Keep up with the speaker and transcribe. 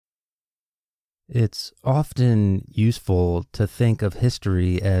It's often useful to think of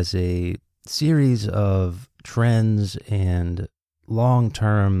history as a series of trends and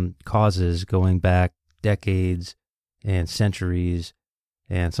long-term causes going back decades and centuries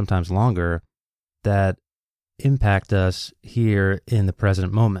and sometimes longer that impact us here in the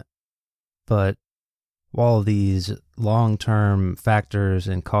present moment. But while these long-term factors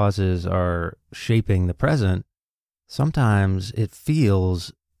and causes are shaping the present, sometimes it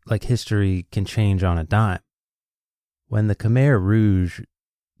feels like history can change on a dime. When the Khmer Rouge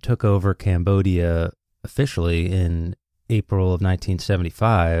took over Cambodia officially in April of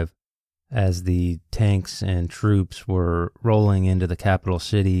 1975, as the tanks and troops were rolling into the capital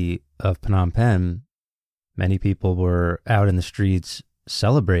city of Phnom Penh, many people were out in the streets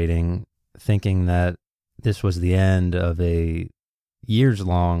celebrating, thinking that this was the end of a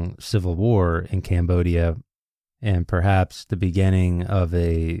years-long civil war in Cambodia and perhaps the beginning of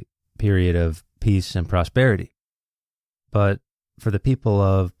a period of peace and prosperity. But for the people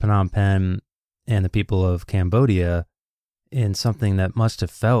of Phnom Penh and the people of Cambodia, in something that must have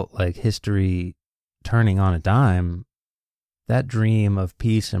felt like history turning on a dime, that dream of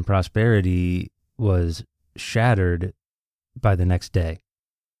peace and prosperity was shattered by the next day.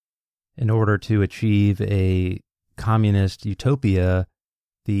 In order to achieve a communist utopia,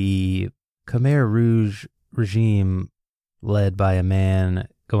 the Khmer Rouge regime, led by a man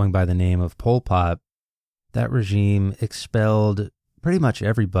going by the name of Pol Pot, that regime expelled pretty much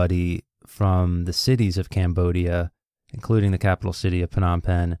everybody from the cities of Cambodia, including the capital city of Phnom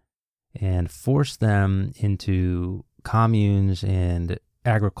Penh, and forced them into communes and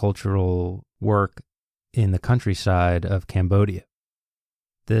agricultural work in the countryside of Cambodia.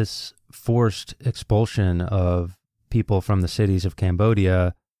 This forced expulsion of people from the cities of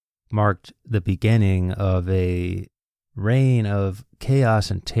Cambodia marked the beginning of a reign of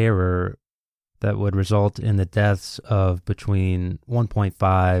chaos and terror that would result in the deaths of between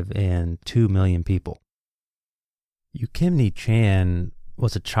 1.5 and 2 million people. Ukimni Chan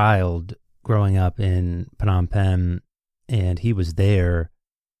was a child growing up in Phnom Penh, and he was there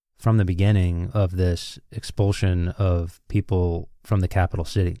from the beginning of this expulsion of people from the capital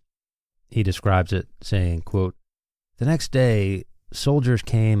city. He describes it saying, quote, "The next day, soldiers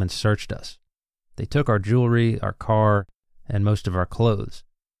came and searched us. They took our jewelry, our car, and most of our clothes.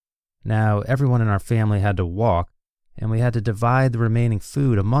 Now everyone in our family had to walk, and we had to divide the remaining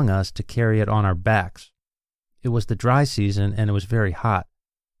food among us to carry it on our backs. It was the dry season, and it was very hot.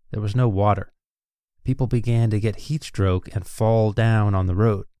 There was no water. People began to get heat stroke and fall down on the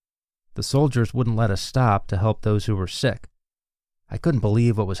road. The soldiers wouldn't let us stop to help those who were sick. I couldn't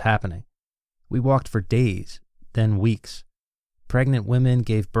believe what was happening. We walked for days, then weeks. Pregnant women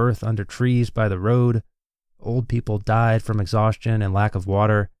gave birth under trees by the road. Old people died from exhaustion and lack of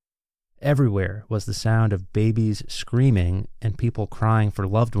water. Everywhere was the sound of babies screaming and people crying for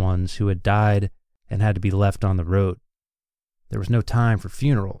loved ones who had died and had to be left on the road. There was no time for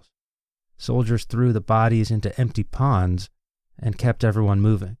funerals. Soldiers threw the bodies into empty ponds and kept everyone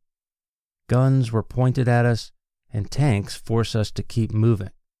moving. Guns were pointed at us, and tanks forced us to keep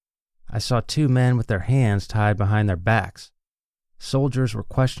moving. I saw 2 men with their hands tied behind their backs. Soldiers were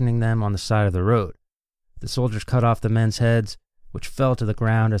questioning them on the side of the road. The soldiers cut off the men's heads, which fell to the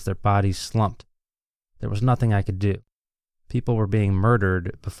ground as their bodies slumped. There was nothing I could do. People were being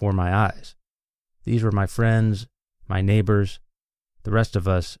murdered before my eyes. These were my friends, my neighbors. The rest of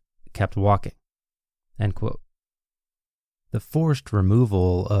us kept walking." End quote. The forced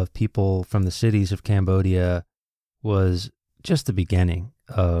removal of people from the cities of Cambodia was just the beginning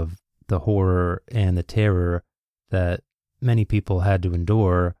of the horror and the terror that many people had to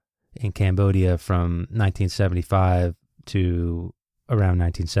endure in Cambodia from 1975 to around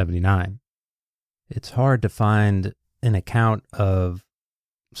 1979. It's hard to find an account of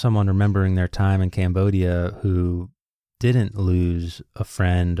someone remembering their time in Cambodia who didn't lose a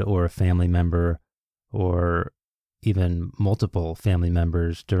friend or a family member or even multiple family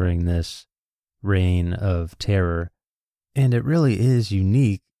members during this reign of terror. And it really is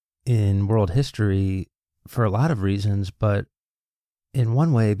unique in world history for a lot of reasons, but in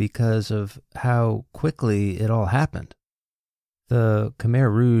one way because of how quickly it all happened. The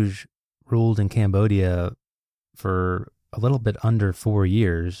Khmer Rouge ruled in Cambodia for a little bit under 4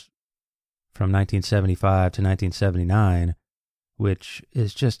 years, from 1975 to 1979, which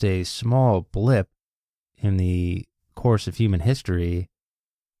is just a small blip in the course of human history,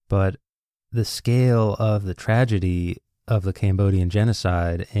 but the scale of the tragedy of the Cambodian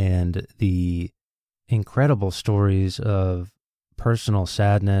Genocide and the incredible stories of personal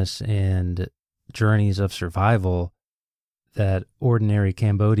sadness and journeys of survival that ordinary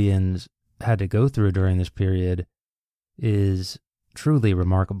Cambodians had to go through during this period is truly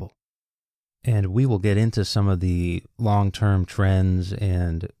remarkable. And we will get into some of the long-term trends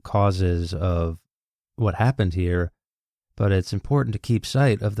and causes of what happened here, but it's important to keep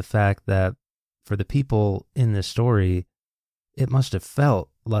sight of the fact that for the people in this story, it must have felt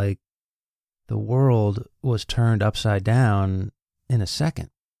like the world was turned upside down in a second.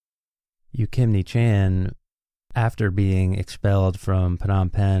 U Kim Chan, after being expelled from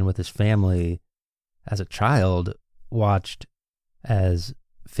Phnom Penh with his family as a child, watched as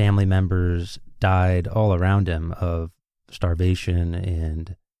family members died all around him of starvation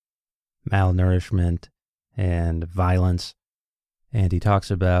and malnourishment and violence. And he talks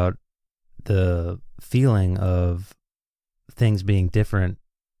about the feeling of things being different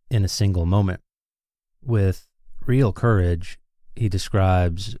in a single moment. With real courage, he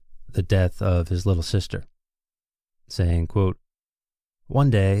describes the death of his little sister, saying, quote, "One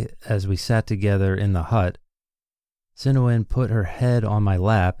day, as we sat together in the hut, Sinuin put her head on my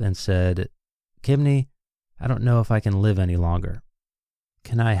lap and said, 'Kimni, I don't know if I can live any longer.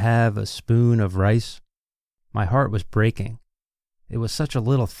 Can I have a spoon of rice?' My heart was breaking. It was such a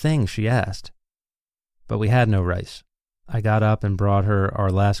little thing she asked. But we had no rice. I got up and brought her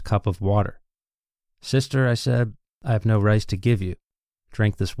our last cup of water. 'Sister,' I said, 'I have no rice to give you.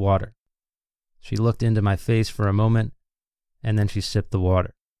 Drink this water.' She looked into my face for a moment, and then she sipped the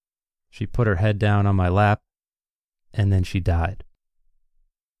water. She put her head down on my lap, and then she died."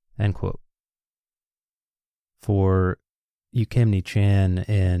 End quote. For U Kim Chan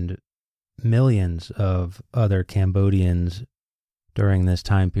and millions of other Cambodians during this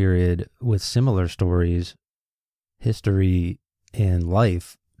time period with similar stories, history and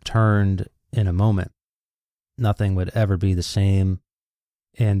life turned in a moment. Nothing would ever be the same,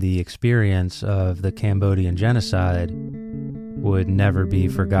 and the experience of the Cambodian Genocide would never be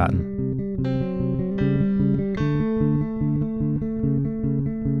forgotten.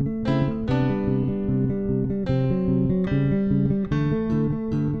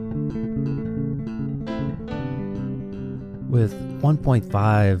 With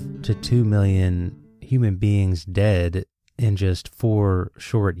 1.5 to 2 million human beings dead in just 4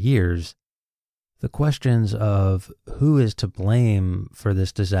 short years, the questions of who is to blame for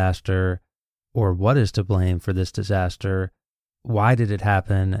this disaster, or what is to blame for this disaster, why did it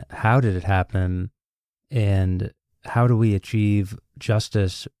happen, how did it happen, and how do we achieve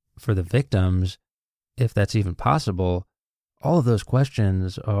justice for the victims, if that's even possible, all of those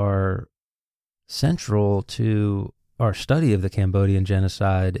questions are central to our study of the Cambodian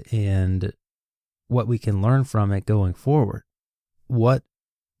Genocide and what we can learn from it going forward. What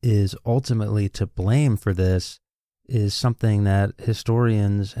is ultimately to blame for this is something that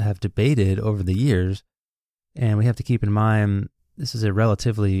historians have debated over the years, and we have to keep in mind this is a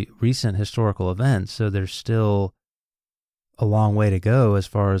relatively recent historical event, so there's still a long way to go as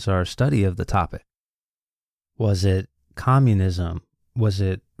far as our study of the topic. Was it communism? Was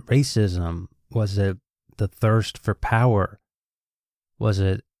it racism? Was it the thirst for power? Was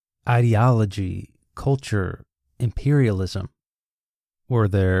it ideology, culture, imperialism? Were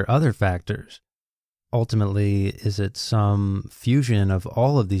there other factors? Ultimately, is it some fusion of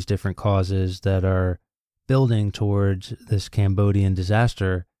all of these different causes that are building towards this Cambodian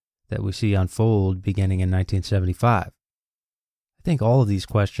disaster that we see unfold beginning in 1975? I think all of these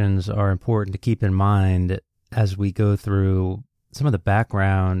questions are important to keep in mind as we go through some of the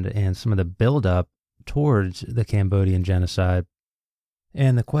background and some of the buildup towards the Cambodian Genocide.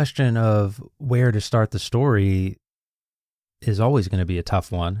 And the question of where to start the story is always going to be a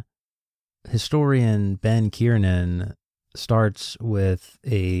tough one. Historian Ben Kiernan starts with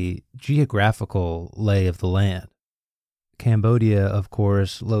a geographical lay of the land. Cambodia, of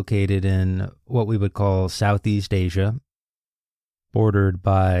course, located in what we would call Southeast Asia, bordered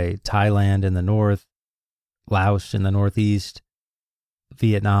by Thailand in the north, Laos in the northeast,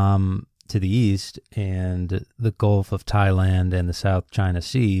 Vietnam to the east, and the Gulf of Thailand and the South China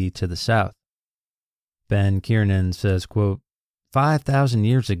Sea to the south. Ben Kiernan says, quote, 5,000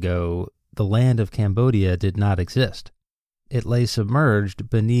 years ago, the land of Cambodia did not exist. It lay submerged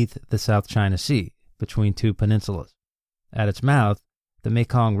beneath the South China Sea, between 2 peninsulas. At its mouth, the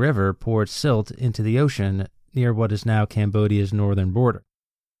Mekong River poured silt into the ocean near what is now Cambodia's northern border.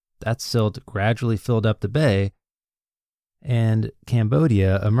 That silt gradually filled up the bay, and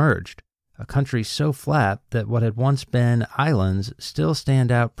Cambodia emerged, a country so flat that what had once been islands still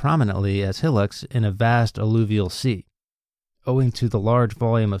stand out prominently as hillocks in a vast alluvial sea. Owing to the large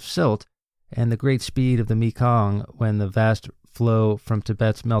volume of silt and the great speed of the Mekong when the vast flow from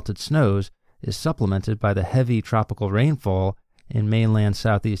Tibet's melted snows is supplemented by the heavy tropical rainfall in mainland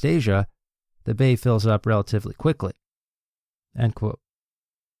Southeast Asia, the bay fills up relatively quickly." End quote.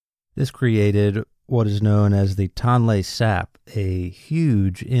 This created what is known as the Tonle Sap, a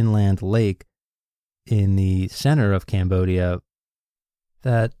huge inland lake in the center of Cambodia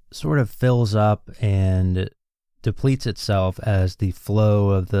that sort of fills up and depletes itself as the flow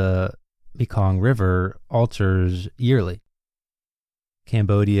of the Mekong River alters yearly.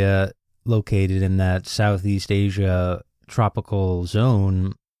 Cambodia, located in that Southeast Asia tropical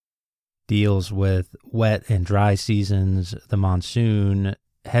zone, deals with wet and dry seasons, the monsoon,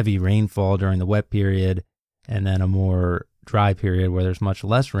 heavy rainfall during the wet period, and then a more dry period where there's much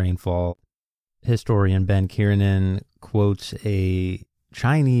less rainfall. Historian Ben Kiernan quotes a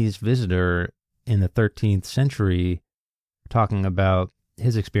Chinese visitor in the 13th century talking about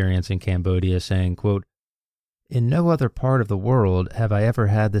his experience in Cambodia, saying, quote, "In no other part of the world have I ever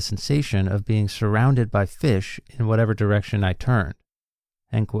had the sensation of being surrounded by fish in whatever direction I turned."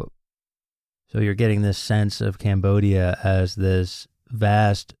 End quote. So you're getting this sense of Cambodia as this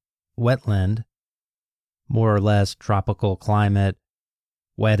vast wetland, more or less tropical climate,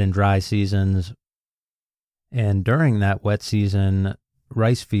 wet and dry seasons. And during that wet season,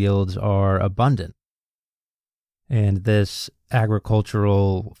 rice fields are abundant. And this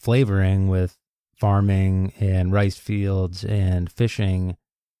agricultural flavoring with farming and rice fields and fishing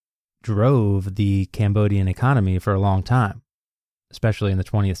drove the Cambodian economy for a long time, especially in the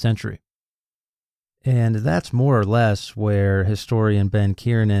 20th century. And that's more or less where historian Ben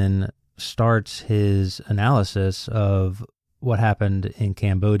Kiernan starts his analysis of what happened in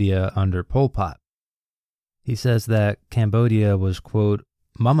Cambodia under Pol Pot. He says that Cambodia was, quote,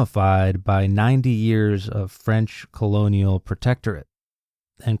 "mummified by 90 years of French colonial protectorate,"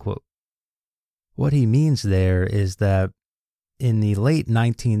 end quote. What he means there is that in the late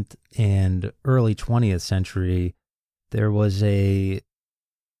 19th and early 20th century, there was a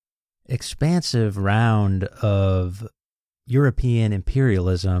expansive round of European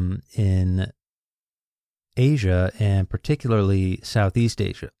imperialism in Asia and particularly Southeast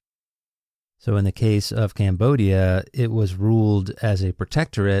Asia. So in the case of Cambodia, it was ruled as a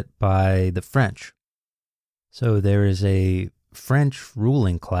protectorate by the French. So there is a French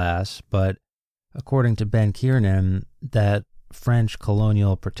ruling class, but according to Ben Kiernan, that French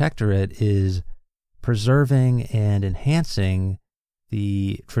colonial protectorate is preserving and enhancing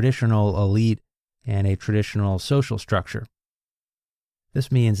the traditional elite and a traditional social structure.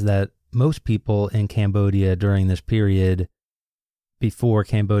 This means that most people in Cambodia during this period, before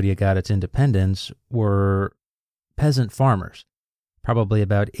Cambodia got its independence, were peasant farmers. Probably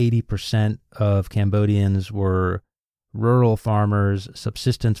about 80% of Cambodians were rural farmers,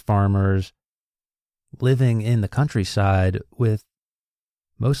 subsistence farmers, living in the countryside with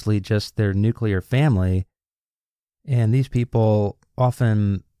mostly just their nuclear family. And these people,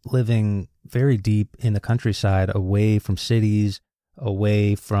 often living very deep in the countryside, away from cities,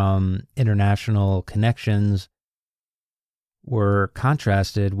 away from international connections, were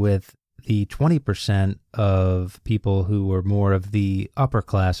contrasted with the 20% of people who were more of the upper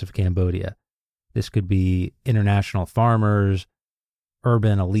class of Cambodia. This could be international farmers,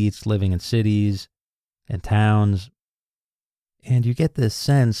 urban elites living in cities and towns. And you get this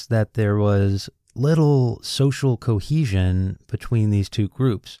sense that there was little social cohesion between these two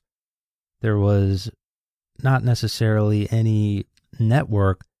groups. There was not necessarily any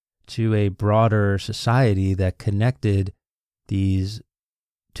network to a broader society that connected these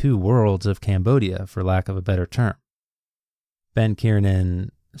two worlds of Cambodia, for lack of a better term. Ben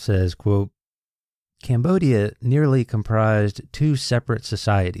Kiernan says, quote, "Cambodia nearly comprised two separate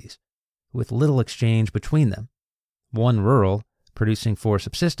societies, with little exchange between them, one rural, producing for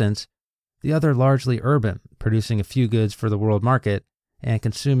subsistence, the other largely urban, producing a few goods for the world market and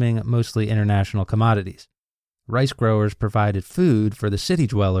consuming mostly international commodities. Rice growers provided food for the city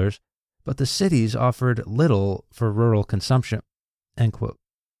dwellers, but the cities offered little for rural consumption." End quote.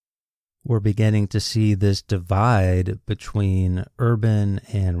 We're beginning to see this divide between urban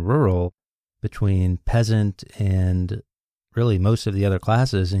and rural, between peasant and really most of the other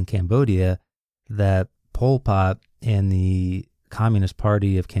classes in Cambodia, that Pol Pot and the Communist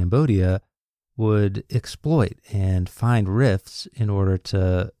Party of Cambodia would exploit and find rifts in order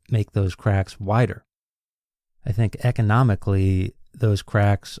to make those cracks wider. I think economically, those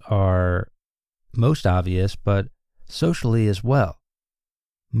cracks are most obvious, but socially as well.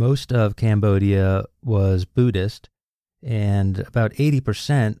 Most of Cambodia was Buddhist, and about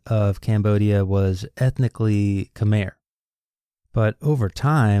 80% of Cambodia was ethnically Khmer. But over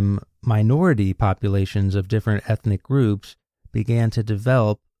time, minority populations of different ethnic groups began to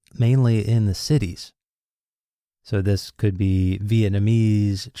develop mainly in the cities. So this could be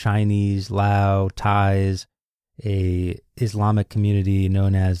Vietnamese, Chinese, Lao, Thais, a Islamic community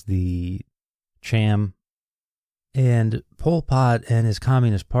known as the Cham. And Pol Pot and his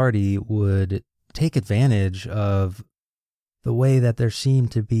Communist Party would take advantage of the way that there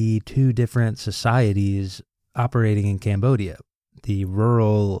seemed to be two different societies operating in Cambodia. The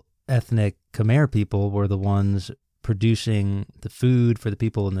rural ethnic Khmer people were the ones producing the food for the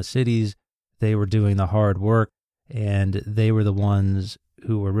people in the cities. They were doing the hard work, and they were the ones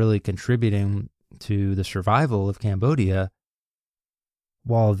who were really contributing to the survival of Cambodia,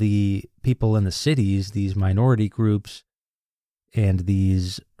 while the people in the cities, these minority groups and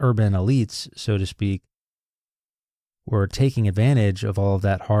these urban elites, so to speak, were taking advantage of all of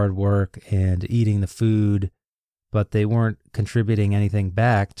that hard work and eating the food, but they weren't contributing anything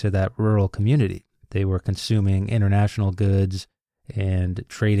back to that rural community. They were consuming international goods and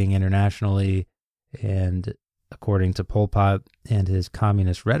trading internationally, and according to Pol Pot and his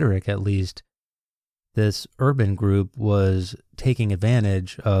communist rhetoric at least, this urban group was taking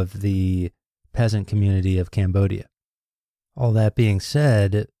advantage of the peasant community of Cambodia. All that being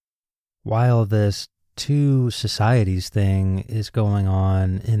said, while this two societies thing is going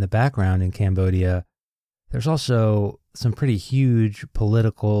on in the background in Cambodia, there's also some pretty huge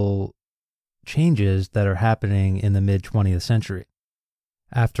political changes that are happening in the mid-20th century.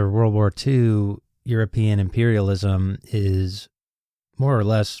 After World War II, European imperialism is more or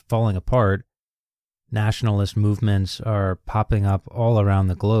less falling apart. Nationalist movements are popping up all around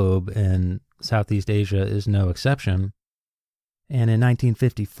the globe, and Southeast Asia is no exception. And in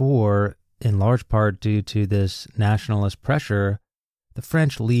 1954, in large part due to this nationalist pressure, the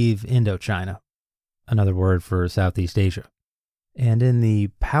French leave Indochina, another word for Southeast Asia. And in the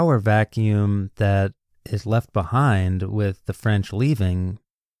power vacuum that is left behind with the French leaving,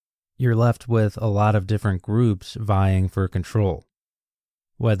 you're left with a lot of different groups vying for control.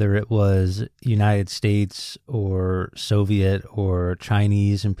 Whether it was United States or Soviet or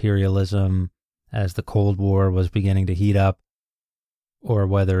Chinese imperialism as the Cold War was beginning to heat up, or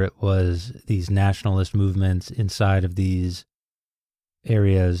whether it was these nationalist movements inside of these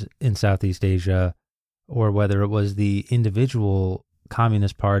areas in Southeast Asia, or whether it was the individual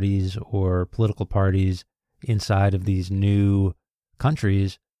communist parties or political parties inside of these new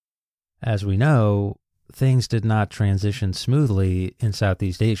countries, as we know, things did not transition smoothly in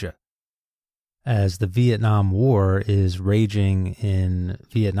Southeast Asia. As the Vietnam War is raging in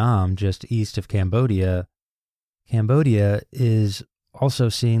Vietnam, just east of Cambodia, Cambodia is also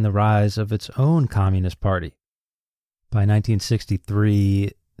seeing the rise of its own Communist Party. By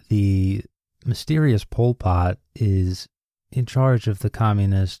 1963, the mysterious Pol Pot is in charge of the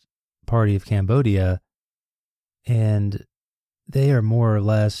Communist Party of Cambodia, and they are more or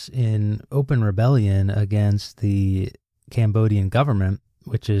less in open rebellion against the Cambodian government,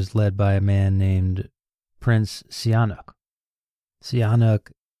 which is led by a man named Prince Sihanouk.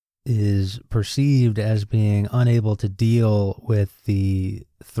 Sihanouk is perceived as being unable to deal with the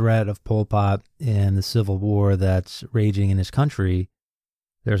threat of Pol Pot and the civil war that's raging in his country.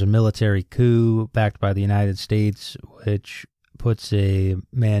 There's a military coup backed by the United States, which puts a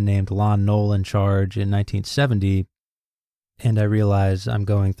man named Lon Nol in charge in 1970. And I realize I'm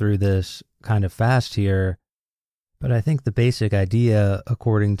going through this kind of fast here, but I think the basic idea,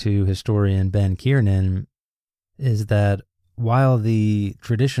 according to historian Ben Kiernan, is that while the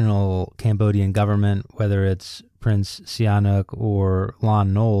traditional Cambodian government, whether it's Prince Sihanouk or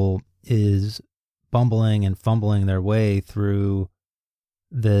Lon Nol, is bumbling and fumbling their way through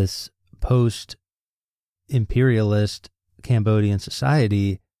this post-imperialist Cambodian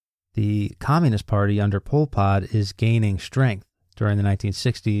society, the Communist Party under Pol Pot is gaining strength during the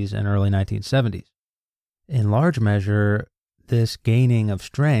 1960s and early 1970s. In large measure, this gaining of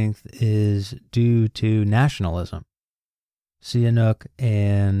strength is due to nationalism. Sihanouk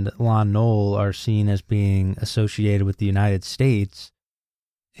and Lon Nol are seen as being associated with the United States,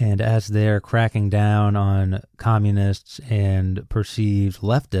 and as they're cracking down on communists and perceived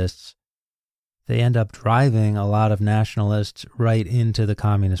leftists, they end up driving a lot of nationalists right into the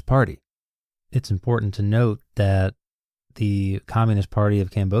Communist Party. It's important to note that the Communist Party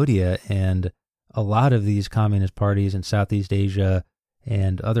of Cambodia and a lot of these communist parties in Southeast Asia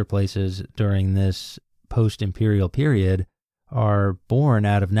and other places during this post-imperial period are born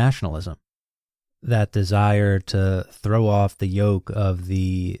out of nationalism. That desire to throw off the yoke of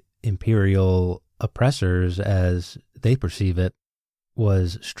the imperial oppressors as they perceive it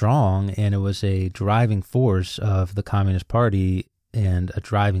was strong, and it was a driving force of the Communist Party and a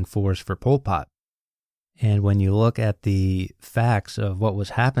driving force for Pol Pot. And when you look at the facts of what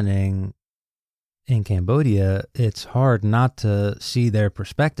was happening in Cambodia, it's hard not to see their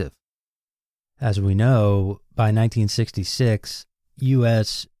perspective. As we know, by 1966,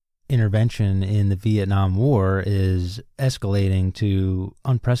 U.S. intervention in the Vietnam War is escalating to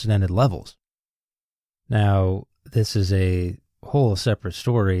unprecedented levels. Now, this is a whole separate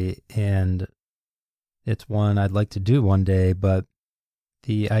story, and it's one I'd like to do one day, but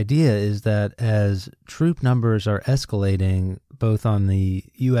the idea is that as troop numbers are escalating, both on the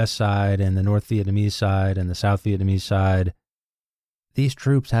U.S. side and the North Vietnamese side and the South Vietnamese side, these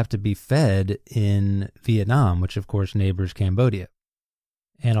troops have to be fed in Vietnam, which of course neighbors Cambodia.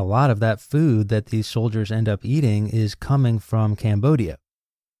 And a lot of that food that these soldiers end up eating is coming from Cambodia.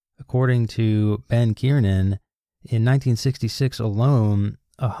 According to Ben Kiernan, in 1966 alone,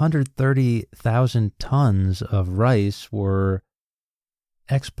 130,000 tons of rice were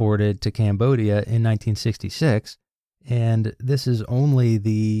exported to Cambodia in 1966, and this is only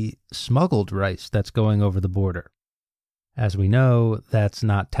the smuggled rice that's going over the border. As we know, that's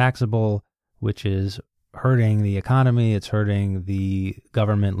not taxable, which is hurting the economy, it's hurting the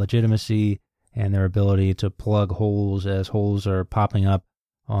government legitimacy and their ability to plug holes as holes are popping up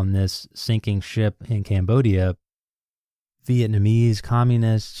on this sinking ship in Cambodia. Vietnamese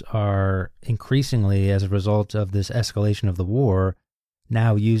communists are increasingly, as a result of this escalation of the war,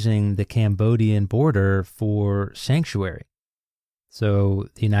 now using the Cambodian border for sanctuary. So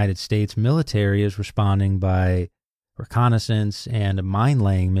the United States military is responding by reconnaissance and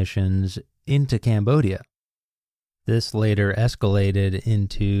mine-laying missions into Cambodia. This later escalated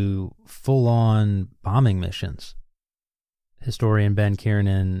into full-on bombing missions. Historian Ben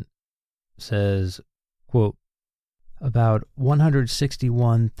Kiernan says, quote, about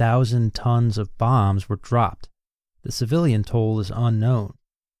 161,000 tons of bombs were dropped. The civilian toll is unknown.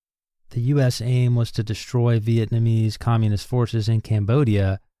 The U.S. aim was to destroy Vietnamese communist forces in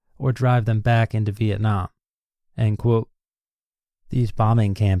Cambodia or drive them back into Vietnam. End quote. These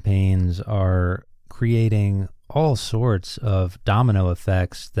bombing campaigns are creating all sorts of domino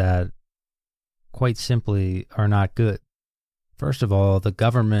effects that quite simply are not good. First of all, the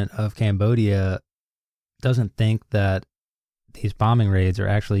government of Cambodia doesn't think that these bombing raids are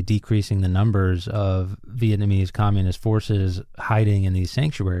actually decreasing the numbers of Vietnamese communist forces hiding in these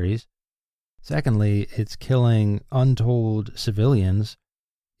sanctuaries. Secondly, it's killing untold civilians.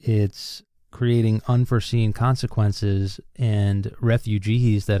 It's creating unforeseen consequences and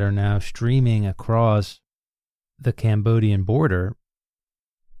refugees that are now streaming across the Cambodian border.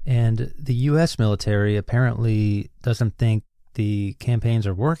 And the U.S. military apparently doesn't think the campaigns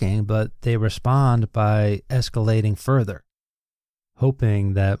are working, but they respond by escalating further,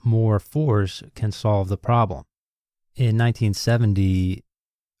 hoping that more force can solve the problem. In 1970,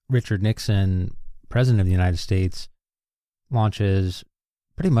 Richard Nixon, President of the United States, launches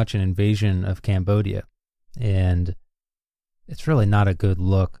pretty much an invasion of Cambodia, and it's really not a good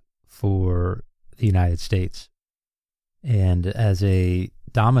look for the United States. And as a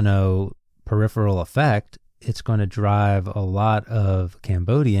domino peripheral effect, it's going to drive a lot of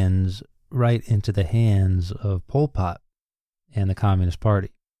Cambodians right into the hands of Pol Pot and the Communist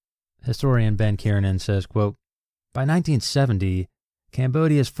Party. Historian Ben Kiernan says, quote, by 1970,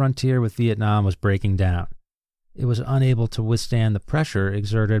 Cambodia's frontier with Vietnam was breaking down. It was unable to withstand the pressure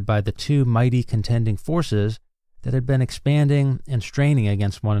exerted by the two mighty contending forces that had been expanding and straining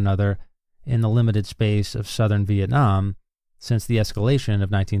against one another in the limited space of southern Vietnam since the escalation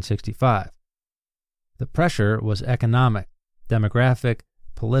of 1965. The pressure was economic, demographic,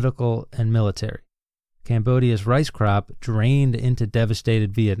 political, and military. Cambodia's rice crop drained into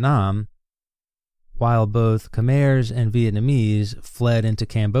devastated Vietnam, while both Khmers and Vietnamese fled into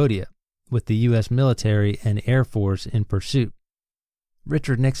Cambodia, with the U.S. military and Air Force in pursuit.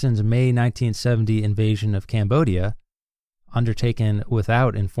 Richard Nixon's May 1970 invasion of Cambodia, undertaken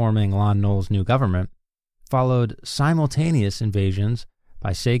without informing Lon Nol's new government, followed simultaneous invasions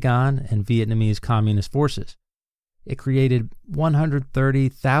by Saigon and Vietnamese communist forces. It created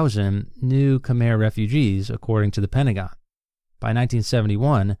 130,000 new Khmer refugees, according to the Pentagon. By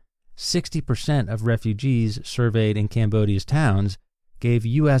 1971, 60% of refugees surveyed in Cambodia's towns gave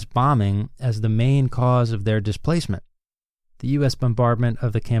U.S. bombing as the main cause of their displacement. The U.S. bombardment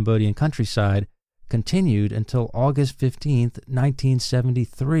of the Cambodian countryside continued until August 15,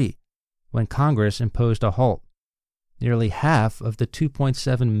 1973, when Congress imposed a halt. Nearly half of the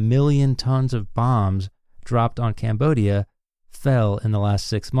 2.7 million tons of bombs dropped on Cambodia fell in the last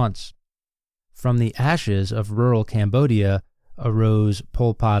 6 months. From the ashes of rural Cambodia arose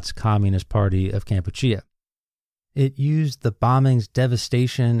Pol Pot's Communist Party of Kampuchea. It used the bombing's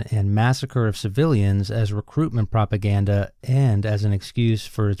devastation and massacre of civilians as recruitment propaganda and as an excuse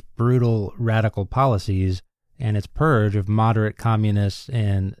for its brutal, radical policies and its purge of moderate communists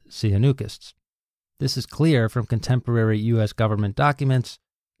and Sihanoukists. This is clear from contemporary U.S. government documents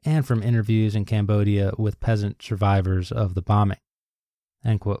and from interviews in Cambodia with peasant survivors of the bombing."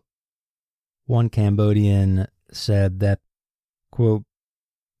 End quote. One Cambodian said that, quote,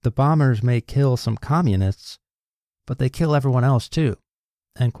 "The bombers may kill some communists, but they kill everyone else too."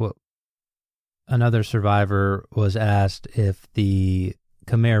 End quote. Another survivor was asked if the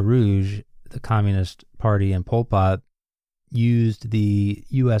Khmer Rouge, the Communist Party and Pol Pot, used the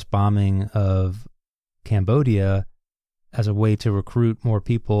U.S. bombing of Cambodia as a way to recruit more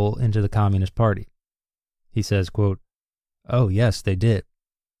people into the Communist Party. He says, quote, "Oh yes, they did.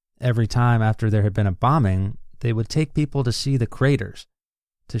 Every time after there had been a bombing, they would take people to see the craters,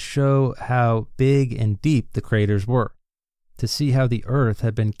 to show how big and deep the craters were, to see how the earth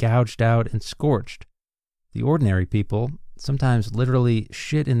had been gouged out and scorched. The ordinary people sometimes literally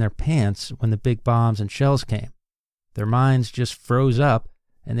shit in their pants when the big bombs and shells came. Their minds just froze up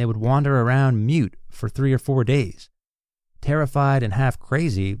and they would wander around mute for 3 or 4 days. Terrified and half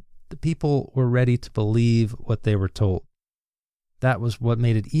crazy, the people were ready to believe what they were told. That was what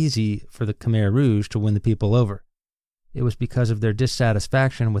made it easy for the Khmer Rouge to win the people over. It was because of their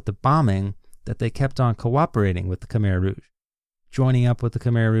dissatisfaction with the bombing that they kept on cooperating with the Khmer Rouge, joining up with the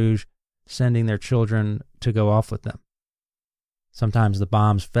Khmer Rouge, sending their children to go off with them. Sometimes the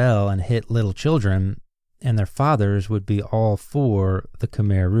bombs fell and hit little children, and their fathers would be all for the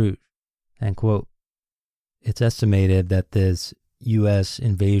Khmer Rouge." End quote. It's estimated that this U.S.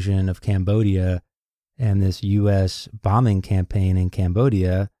 invasion of Cambodia and this U.S. bombing campaign in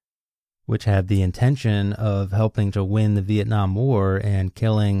Cambodia, which had the intention of helping to win the Vietnam War and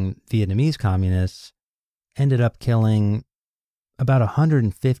killing Vietnamese communists, ended up killing about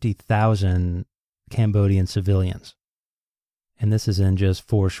 150,000 Cambodian civilians. And this is in just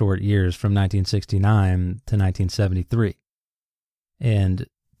 4 short years from 1969 to 1973. And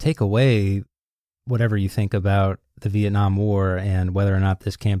take away whatever you think about the Vietnam War and whether or not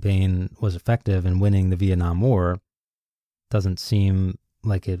this campaign was effective in winning the Vietnam War. Doesn't seem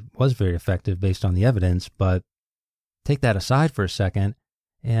like it was very effective based on the evidence, but take that aside for a second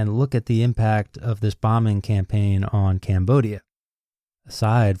and look at the impact of this bombing campaign on Cambodia.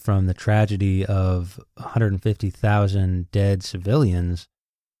 Aside from the tragedy of 150,000 dead civilians,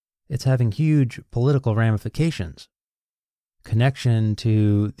 it's having huge political ramifications. Connection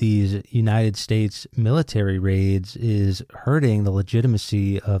to these United States military raids is hurting the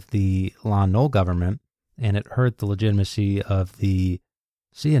legitimacy of the Loung Ung government, and it hurt the legitimacy of the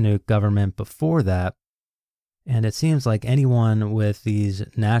Sihanouk government before that. And it seems like anyone with these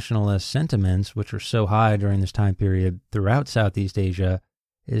nationalist sentiments, which were so high during this time period throughout Southeast Asia,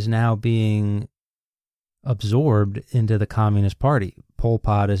 is now being absorbed into the Communist Party. Pol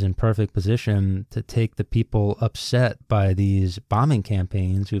Pot is in perfect position to take the people upset by these bombing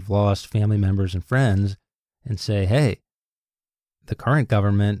campaigns who've lost family members and friends and say, hey, the current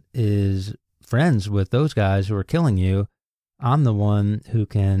government is friends with those guys who are killing you. I'm the one who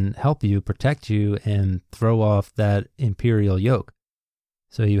can help you, protect you, and throw off that imperial yoke.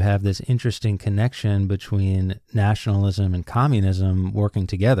 So you have this interesting connection between nationalism and communism working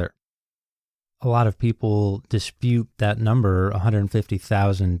together. A lot of people dispute that number,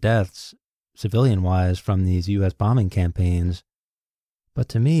 150,000 deaths, civilian-wise, from these U.S. bombing campaigns. But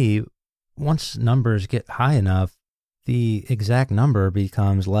to me, once numbers get high enough, the exact number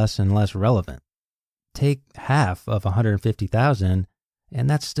becomes less and less relevant. Take half of 150,000, and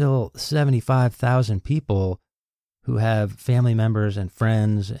that's still 75,000 people who have family members and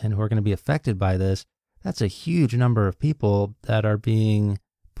friends and who are going to be affected by this. That's a huge number of people that are being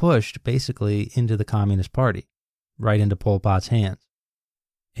pushed basically into the Communist Party, right into Pol Pot's hands.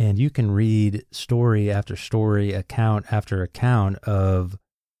 And you can read story after story, account after account of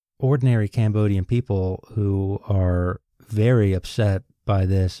ordinary Cambodian people who are very upset by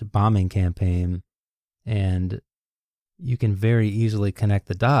this bombing campaign. And you can very easily connect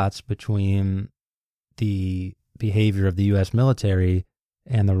the dots between the behavior of the U.S. military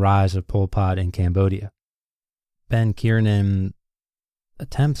and the rise of Pol Pot in Cambodia. Ben Kiernan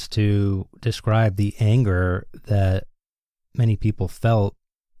attempts to describe the anger that many people felt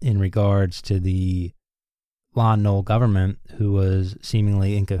in regards to the Loung Ung government, who was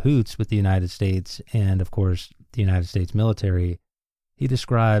seemingly in cahoots with the United States and, of course, the United States military. He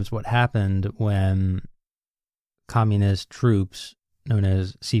describes what happened when communist troops, known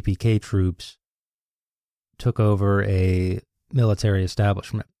as CPK troops, took over a military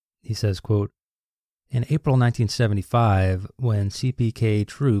establishment. He says, quote, In April 1975, when CPK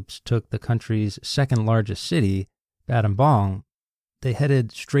troops took the country's second largest city, Battambang, they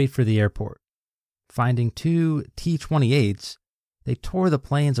headed straight for the airport. Finding two T-28s, they tore the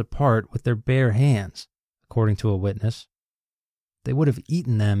planes apart with their bare hands, according to a witness. They would have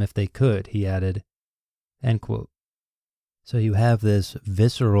eaten them if they could, he added. End quote. So you have this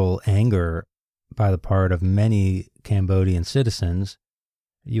visceral anger by the part of many Cambodian citizens.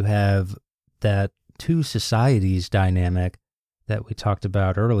 You have that two societies dynamic that we talked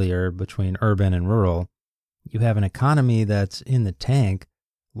about earlier between urban and rural. You have an economy that's in the tank,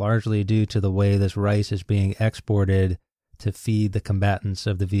 largely due to the way this rice is being exported to feed the combatants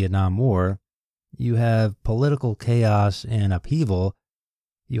of the Vietnam War. You have political chaos and upheaval.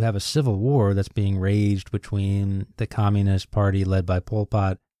 You have a civil war that's being waged between the Communist Party led by Pol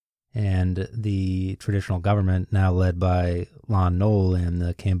Pot and the traditional government now led by Lon Nol and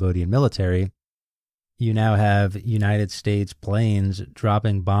the Cambodian military. You now have United States planes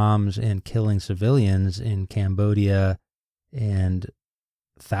dropping bombs and killing civilians in Cambodia, and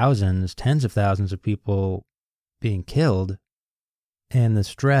thousands, tens of thousands of people being killed. And the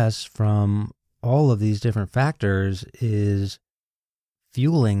stress from all of these different factors is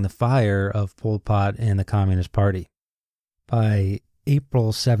fueling the fire of Pol Pot and the Communist Party. By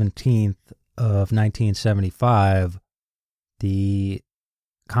April 17th of 1975, the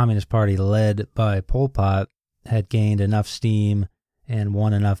Communist Party led by Pol Pot had gained enough steam and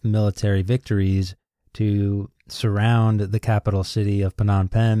won enough military victories to surround the capital city of Phnom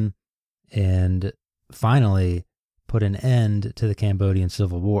Penh and finally put an end to the Cambodian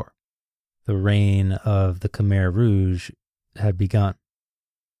Civil War. The reign of the Khmer Rouge had begun.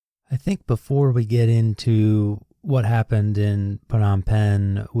 I think before we get into what happened in Phnom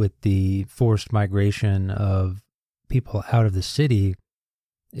Penh with the forced migration of people out of the city,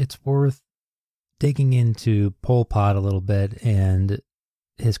 it's worth digging into Pol Pot a little bit and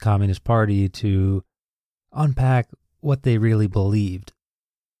his Communist Party to unpack what they really believed.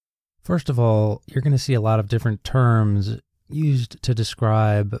 First of all, you're going to see a lot of different terms used to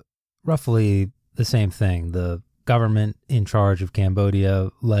describe roughly the same thing, the government in charge of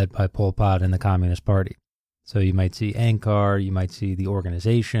Cambodia led by Pol Pot and the Communist Party. So you might see Angkar, you might see the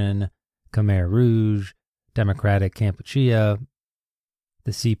organization, Khmer Rouge, Democratic Kampuchea.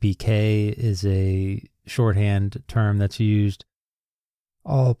 The CPK is a shorthand term that's used.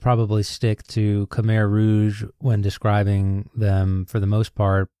 All probably stick to Khmer Rouge when describing them for the most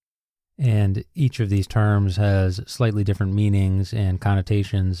part, and each of these terms has slightly different meanings and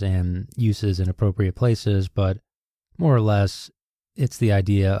connotations and uses in appropriate places, but more or less it's the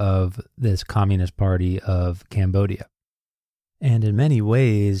idea of this Communist Party of Cambodia. And in many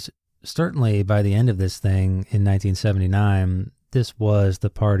ways, certainly by the end of this thing in 1979, this was the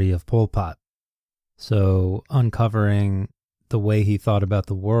party of Pol Pot. So uncovering the way he thought about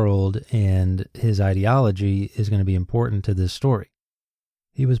the world and his ideology is going to be important to this story.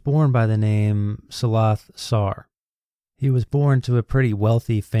 He was born by the name Salath Sar. He was born to a pretty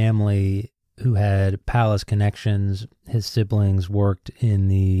wealthy family who had palace connections. His siblings worked in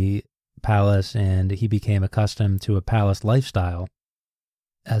the palace and he became accustomed to a palace lifestyle.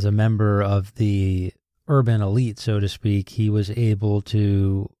 As a member of the urban elite, so to speak, he was able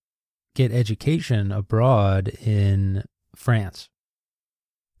to get education abroad in France.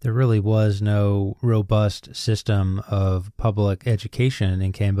 There really was no robust system of public education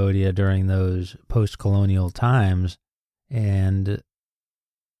in Cambodia during those post-colonial times, and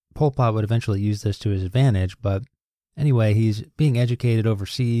Pol Pot would eventually use this to his advantage, but anyway, he's being educated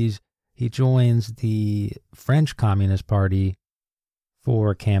overseas. He joins the French Communist Party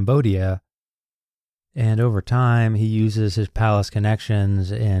for Cambodia, and over time, he uses his palace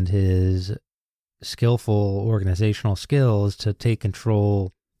connections and his skillful organizational skills to take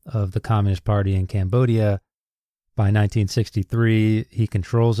control of the Communist Party in Cambodia. By 1963, he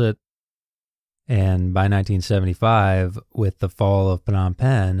controls it. And by 1975, with the fall of Phnom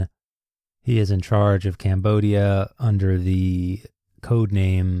Penh, he is in charge of Cambodia under the code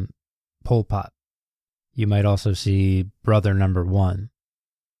name Pol Pot. You might also see Brother Number One.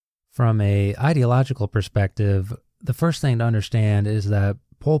 From an ideological perspective, the first thing to understand is that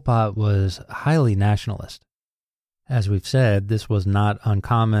Pol Pot was highly nationalist. As we've said, this was not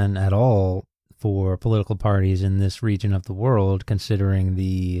uncommon at all for political parties in this region of the world, considering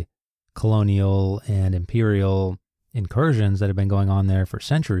the colonial and imperial incursions that have been going on there for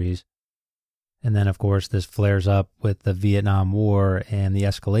centuries. And then, of course, this flares up with the Vietnam War and the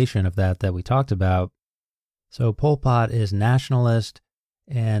escalation of that we talked about. So Pol Pot is nationalist,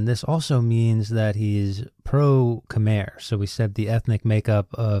 and this also means that he's pro-Khmer. So we said the ethnic makeup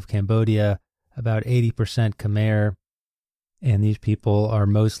of Cambodia about 80% Khmer, and these people are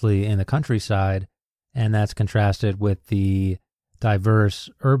mostly in the countryside, and that's contrasted with the diverse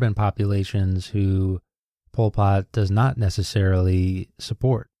urban populations who Pol Pot does not necessarily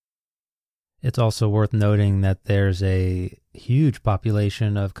support. It's also worth noting that there's a huge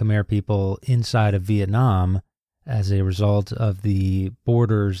population of Khmer people inside of Vietnam as a result of the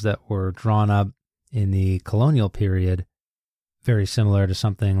borders that were drawn up in the colonial period, very similar to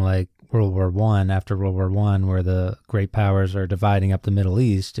something like World War I, after World War I, where the great powers are dividing up the Middle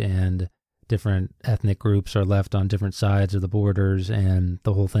East and different ethnic groups are left on different sides of the borders and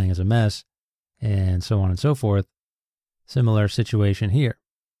the whole thing is a mess, and so on and so forth. Similar situation here.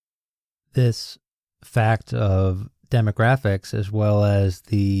 This fact of demographics, as well as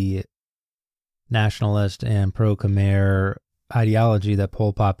the nationalist and pro-Khmer ideology that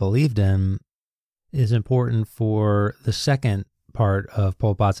Pol Pot believed in, is important for the second part of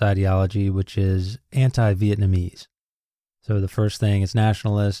Pol Pot's ideology, which is anti-Vietnamese. So the first thing is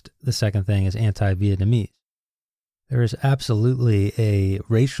nationalist, the second thing is anti-Vietnamese. There is absolutely a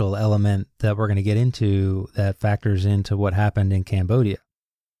racial element that we're going to get into that factors into what happened in Cambodia.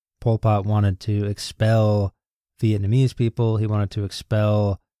 Pol Pot wanted to expel Vietnamese people, he wanted to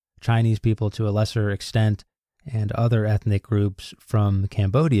expel Chinese people to a lesser extent, and other ethnic groups from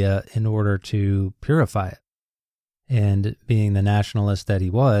Cambodia in order to purify it. And being the nationalist that he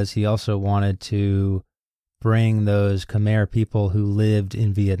was, he also wanted to bring those Khmer people who lived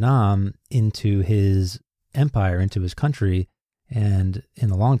in Vietnam into his empire, into his country, and in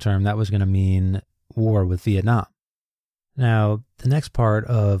the long term, that was going to mean war with Vietnam. Now, the next part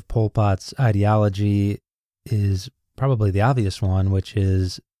of Pol Pot's ideology is probably the obvious one, which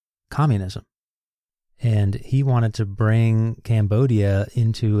is communism. And he wanted to bring Cambodia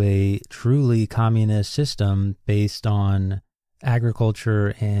into a truly communist system based on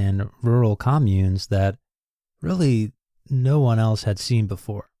agriculture and rural communes that really no one else had seen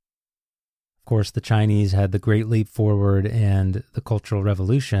before. Of course, the Chinese had the Great Leap Forward and the Cultural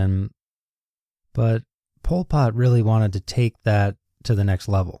Revolution, but Pol Pot really wanted to take that to the next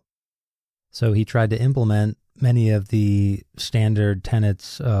level. So he tried to implement many of the standard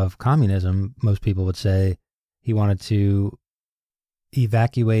tenets of communism, most people would say. He wanted to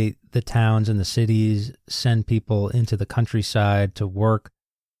evacuate the towns and the cities, send people into the countryside to work.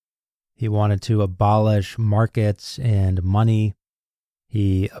 He wanted to abolish markets and money.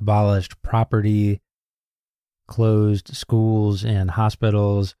 He abolished property, closed schools and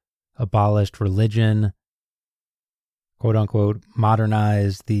hospitals, abolished religion, quote-unquote,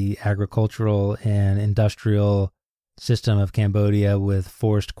 modernized the agricultural and industrial system of Cambodia with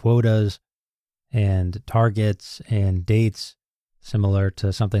forced quotas and targets and dates, similar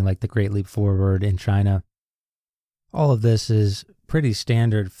to something like the Great Leap Forward in China. All of this is pretty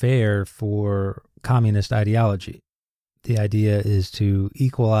standard fare for communist ideology. The idea is to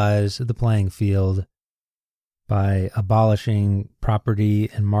equalize the playing field by abolishing property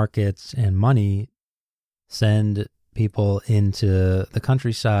and markets and money, send people into the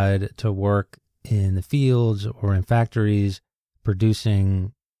countryside to work in the fields or in factories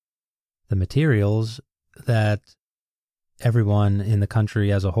producing the materials that everyone in the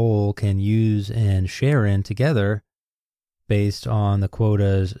country as a whole can use and share in together based on the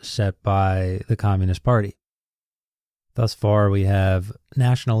quotas set by the Communist Party. Thus far, we have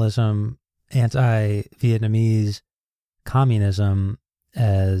nationalism, anti-Vietnamese, communism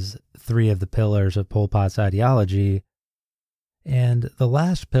as three of the pillars of Pol Pot's ideology. And the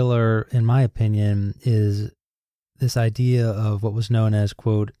last pillar, in my opinion, is this idea of what was known as,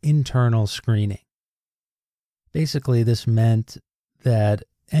 quote, internal screening. Basically, this meant that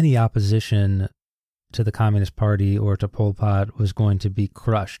any opposition to the Communist Party or to Pol Pot was going to be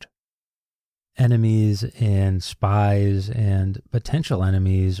crushed. Enemies and spies and potential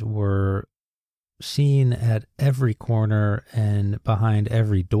enemies were seen at every corner and behind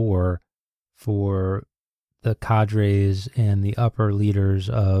every door for the cadres and the upper leaders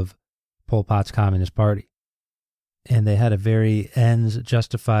of Pol Pot's Communist Party. And they had a very ends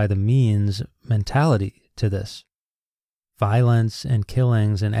justify the means mentality to this. Violence and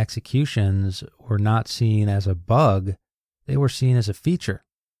killings and executions were not seen as a bug, they were seen as a feature.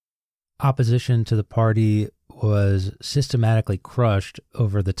 Opposition to the party was systematically crushed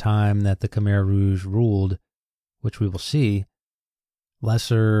over the time that the Khmer Rouge ruled, which we will see.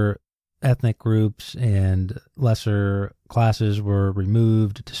 Lesser ethnic groups and lesser classes were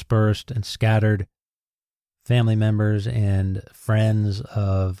removed, dispersed, and scattered. Family members and friends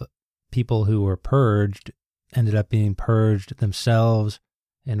of people who were purged ended up being purged themselves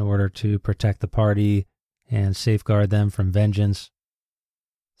in order to protect the party and safeguard them from vengeance.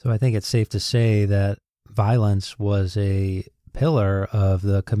 So I think it's safe to say that violence was a pillar of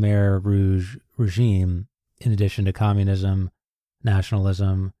the Khmer Rouge regime, in addition to communism,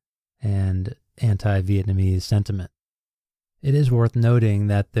 nationalism, and anti-Vietnamese sentiment. It is worth noting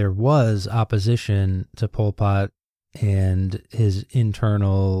that there was opposition to Pol Pot and his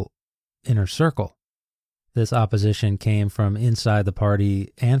inner circle. This opposition came from inside the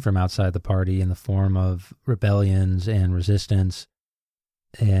party and from outside the party in the form of rebellions and resistance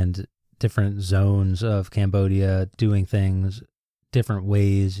and different zones of Cambodia doing things different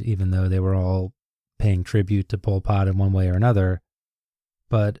ways, even though they were all paying tribute to Pol Pot in one way or another.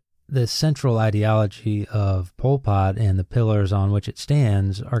 But the central ideology of Pol Pot and the pillars on which it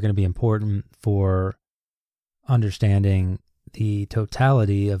stands are going to be important for understanding the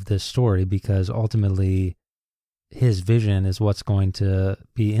totality of this story, because ultimately his vision is what's going to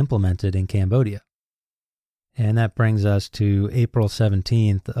be implemented in Cambodia. And that brings us to April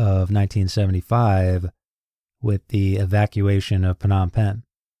 17th of 1975 with the evacuation of Phnom Penh.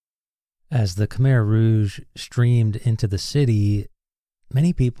 As the Khmer Rouge streamed into the city,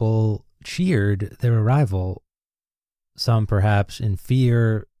 many people cheered their arrival, some perhaps in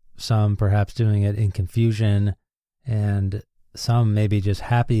fear, some perhaps doing it in confusion, and some maybe just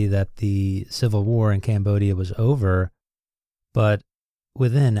happy that the civil war in Cambodia was over. But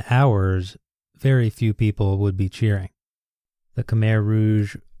within hours, very few people would be cheering. The Khmer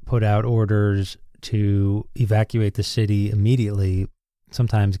Rouge put out orders to evacuate the city immediately,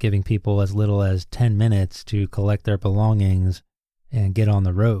 sometimes giving people as little as 10 minutes to collect their belongings and get on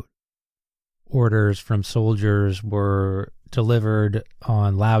the road. Orders from soldiers were delivered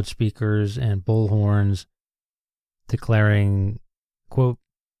on loudspeakers and bullhorns, declaring, quote,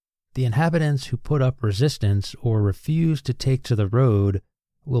 "The inhabitants who put up resistance or refuse to take to the road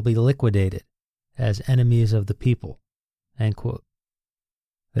will be liquidated as enemies of the people," end quote.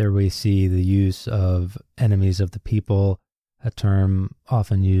 There we see the use of enemies of the people, a term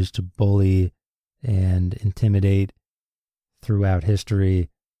often used to bully and intimidate throughout history,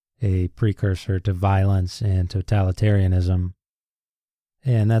 a precursor to violence and totalitarianism.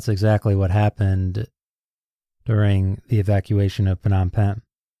 And that's exactly what happened during the evacuation of Phnom Penh.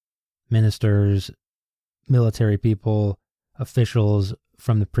 Ministers, military people, officials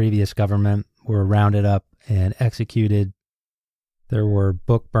from the previous government were rounded up and executed. There were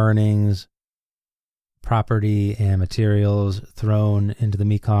book burnings, property and materials thrown into the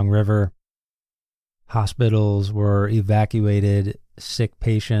Mekong River. Hospitals were evacuated, sick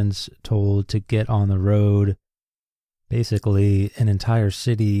patients told to get on the road. Basically, an entire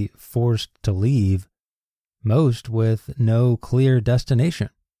city forced to leave, most with no clear destination.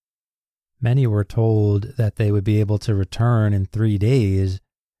 Many were told that they would be able to return in 3 days,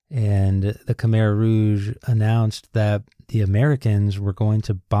 and the Khmer Rouge announced that the Americans were going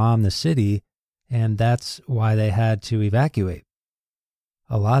to bomb the city, and that's why they had to evacuate.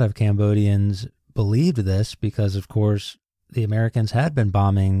 A lot of Cambodians believed this because, of course, the Americans had been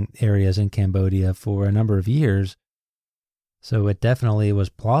bombing areas in Cambodia for a number of years, so it definitely was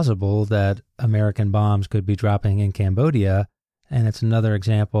plausible that American bombs could be dropping in Cambodia, and it's another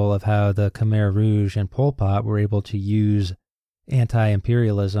example of how the Khmer Rouge and Pol Pot were able to use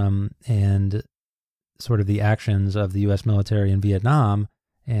anti-imperialism and sort of the actions of the U.S. military in Vietnam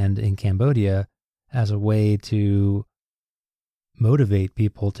and in Cambodia as a way to motivate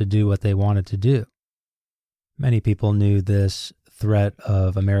people to do what they wanted to do. Many people knew this threat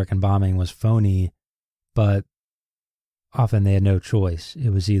of American bombing was phony, but often they had no choice. It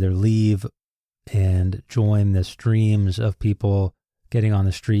was either leave and join the streams of people getting on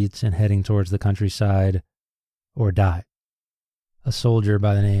the streets and heading towards the countryside, or die. A soldier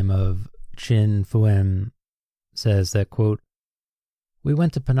by the name of Chin Phuem says that, quote, "We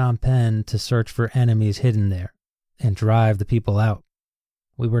went to Phnom Penh to search for enemies hidden there and drive the people out.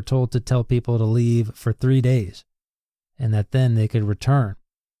 We were told to tell people to leave for 3 days and that then they could return.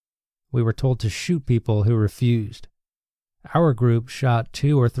 We were told to shoot people who refused. Our group shot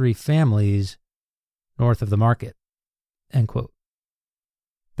 2 or 3 families north of the market," end quote.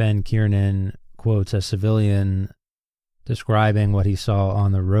 Ben Kiernan quotes a civilian describing what he saw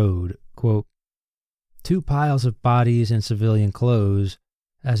on the road, quote, "2 piles of bodies in civilian clothes,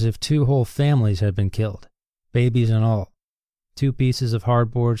 as if 2 whole families had been killed, babies and all. 2 pieces of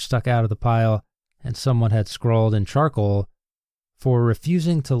hardboard stuck out of the pile, and someone had scrawled in charcoal, 'For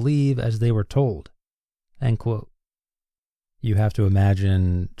refusing to leave as they were told,' end quote. You have to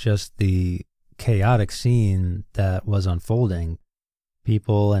imagine just the chaotic scene that was unfolding.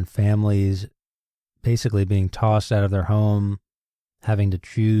 People and families basically being tossed out of their home, having to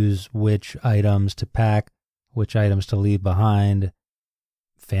choose which items to pack, which items to leave behind.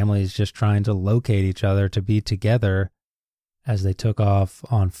 families just trying to locate each other to be together as they took off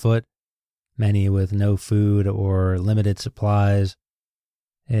on foot, many with no food or limited supplies,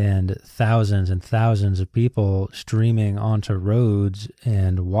 and thousands of people streaming onto roads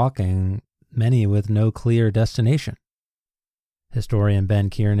and walking, many with no clear destination. Historian Ben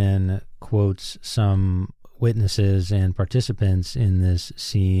Kiernan quotes some witnesses and participants in this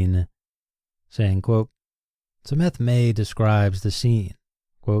scene, saying, quote, Sameth May describes the scene,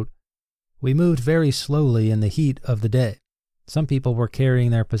 quote, "We moved very slowly in the heat of the day. Some people were carrying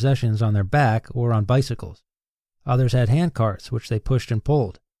their possessions on their back or on bicycles. Others had handcarts, which they pushed and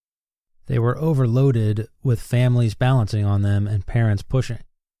pulled. They were overloaded with families balancing on them and parents pushing.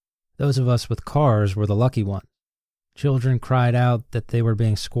 Those of us with cars were the lucky ones. Children cried out that they were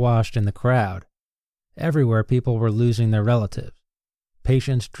being squashed in the crowd. Everywhere people were losing their relatives.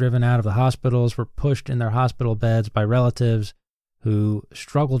 Patients driven out of the hospitals were pushed in their hospital beds by relatives who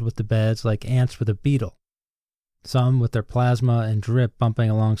struggled with the beds like ants with a beetle, some with their plasma and drip bumping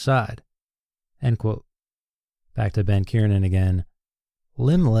alongside." End quote. Back to Ben Kiernan again.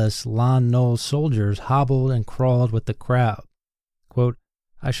 "Limbless Lon Nol soldiers hobbled and crawled with the crowd. Quote,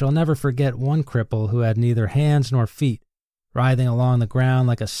 I shall never forget one cripple who had neither hands nor feet, writhing along the ground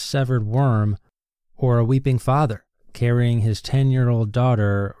like a severed worm, or a weeping father, carrying his 10-year-old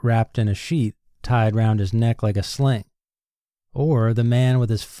daughter wrapped in a sheet tied round his neck like a sling, or the man with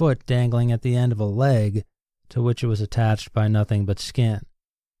his foot dangling at the end of a leg to which it was attached by nothing but skin."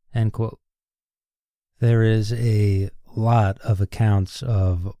 End quote. There is a lot of accounts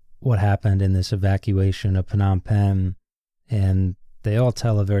of what happened in this evacuation of Phnom Penh, and they all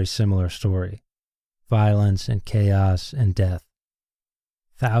tell a very similar story: violence and chaos and death.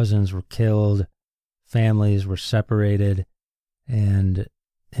 Thousands were killed, families were separated, and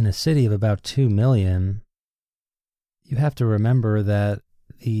in a city of about 2 million, you have to remember that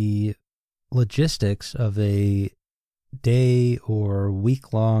the logistics of a day or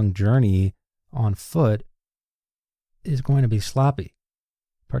week-long journey on foot is going to be sloppy,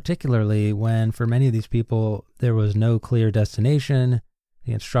 particularly when for many of these people there was no clear destination,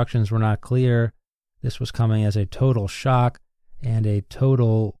 the instructions were not clear, this was coming as a total shock and a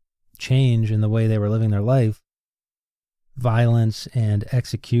total change in the way they were living their life. Violence and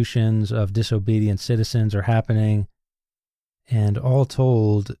executions of disobedient citizens are happening, and all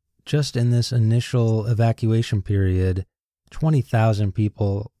told, just in this initial evacuation period, 20,000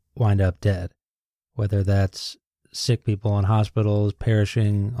 people wind up dead, whether that's sick people in hospitals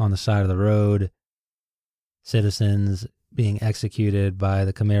perishing on the side of the road, citizens being executed by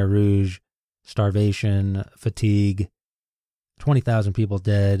the Khmer Rouge, starvation, fatigue, 20,000 people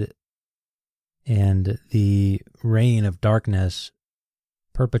dead, and the reign of darkness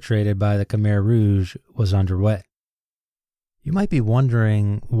perpetrated by the Khmer Rouge was underway. You might be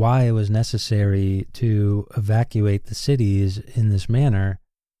wondering why it was necessary to evacuate the cities in this manner,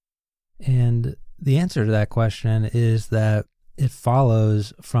 and the answer to that question is that it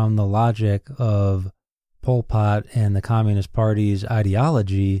follows from the logic of Pol Pot and the Communist Party's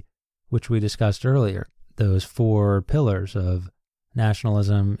ideology, which we discussed earlier, those 4 pillars of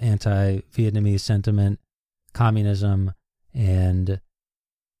nationalism, anti-Vietnamese sentiment, communism, and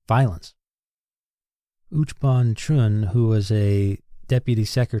violence. Uch Bon Chun, who was a deputy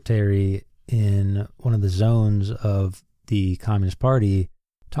secretary in one of the zones of the Communist Party,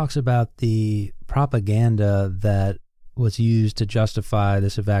 talks about the propaganda that was used to justify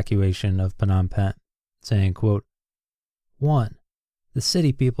this evacuation of Phnom Penh, saying, quote, 1. The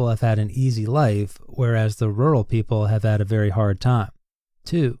city people have had an easy life, whereas the rural people have had a very hard time.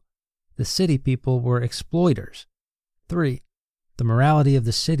 2. The city people were exploiters. 3. The morality of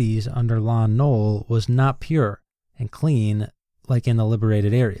the cities under Lon Nol was not pure and clean like in the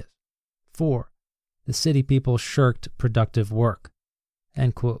liberated areas. 4. The city people shirked productive work.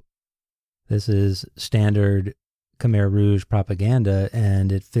 End quote. This is standard Khmer Rouge propaganda,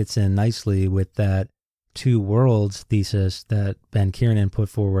 and it fits in nicely with that 2 worlds thesis that Ben Kiernan put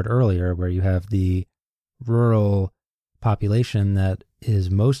forward earlier, where you have the rural population that is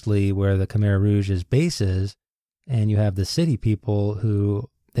mostly where the Khmer Rouge's base is, and you have the city people who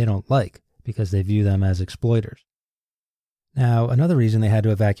they don't like because they view them as exploiters. Now, another reason they had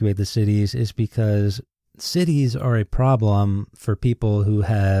to evacuate the cities is because cities are a problem for people who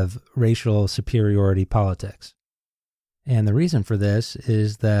have racial superiority politics. And the reason for this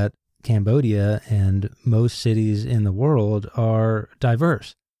is that Cambodia and most cities in the world are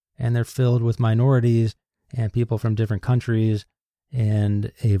diverse, and they're filled with minorities and people from different countries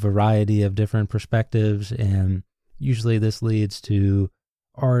and a variety of different perspectives, and usually this leads to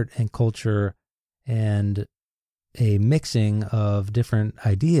art and culture and a mixing of different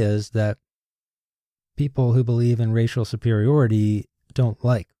ideas that people who believe in racial superiority don't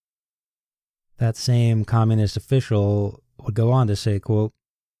like. That same communist official would go on to say, quote,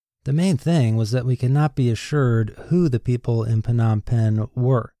 "The main thing was that we could not be assured who the people in Phnom Penh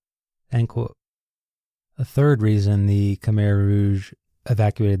were," end quote. A third reason the Khmer Rouge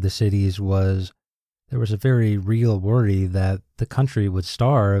evacuated the cities was there was a very real worry that the country would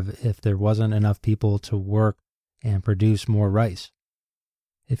starve if there wasn't enough people to work and produce more rice.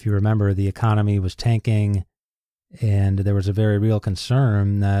 If you remember, the economy was tanking, and there was a very real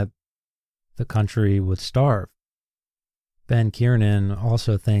concern that the country would starve. Ben Kiernan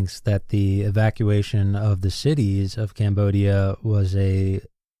also thinks that the evacuation of the cities of Cambodia was a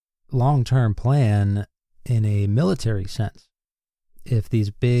long-term plan in a military sense. If these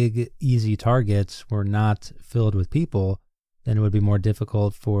big, easy targets were not filled with people, then it would be more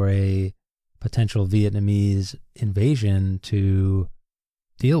difficult for a potential Vietnamese invasion to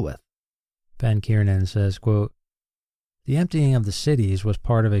deal with. Ben Kiernan says, quote, "The emptying of the cities was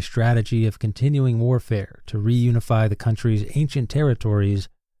part of a strategy of continuing warfare to reunify the country's ancient territories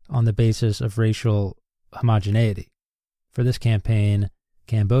on the basis of racial homogeneity. For this campaign,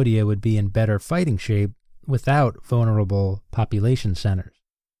 Cambodia would be in better fighting shape without vulnerable population centers,"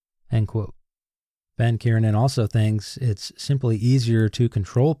 end quote. Ben Kiernan also thinks it's simply easier to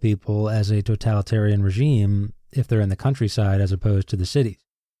control people as a totalitarian regime if they're in the countryside as opposed to the cities.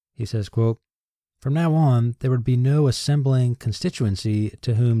 He says, quote, "From now on, there would be no assembling constituency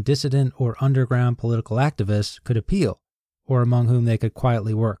to whom dissident or underground political activists could appeal, or among whom they could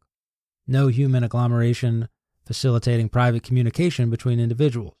quietly work. No human agglomeration facilitating private communication between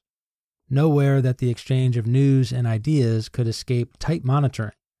individuals. Nowhere that the exchange of news and ideas could escape tight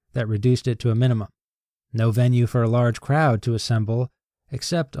monitoring that reduced it to a minimum. No venue for a large crowd to assemble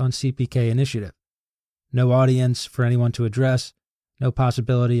except on CPK initiative. No audience for anyone to address. No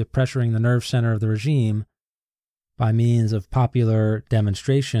possibility of pressuring the nerve center of the regime by means of popular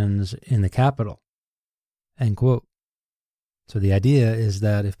demonstrations in the capital," end quote. So the idea is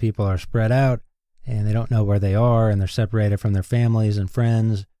that if people are spread out and they don't know where they are and they're separated from their families and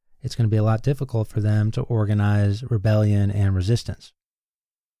friends, it's going to be a lot difficult for them to organize rebellion and resistance.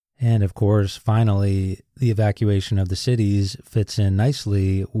 And of course, finally, the evacuation of the cities fits in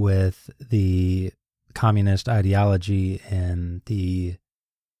nicely with the communist ideology and the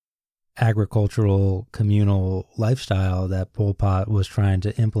agricultural communal lifestyle that Pol Pot was trying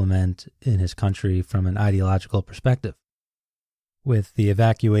to implement in his country from an ideological perspective. With the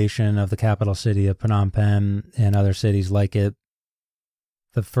evacuation of the capital city of Phnom Penh and other cities like it,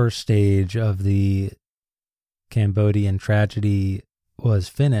 the first stage of the Cambodian tragedy was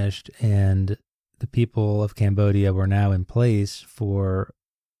finished, and the people of Cambodia were now in place for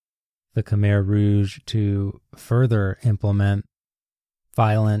the Khmer Rouge to further implement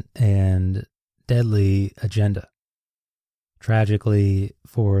violent and deadly agenda. Tragically,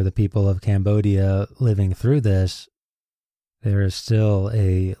 for the people of Cambodia living through this, there is still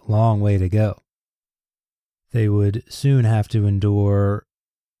a long way to go. They would soon have to endure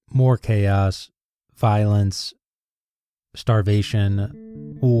more chaos, violence,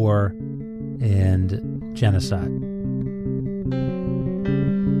 starvation, war, and genocide.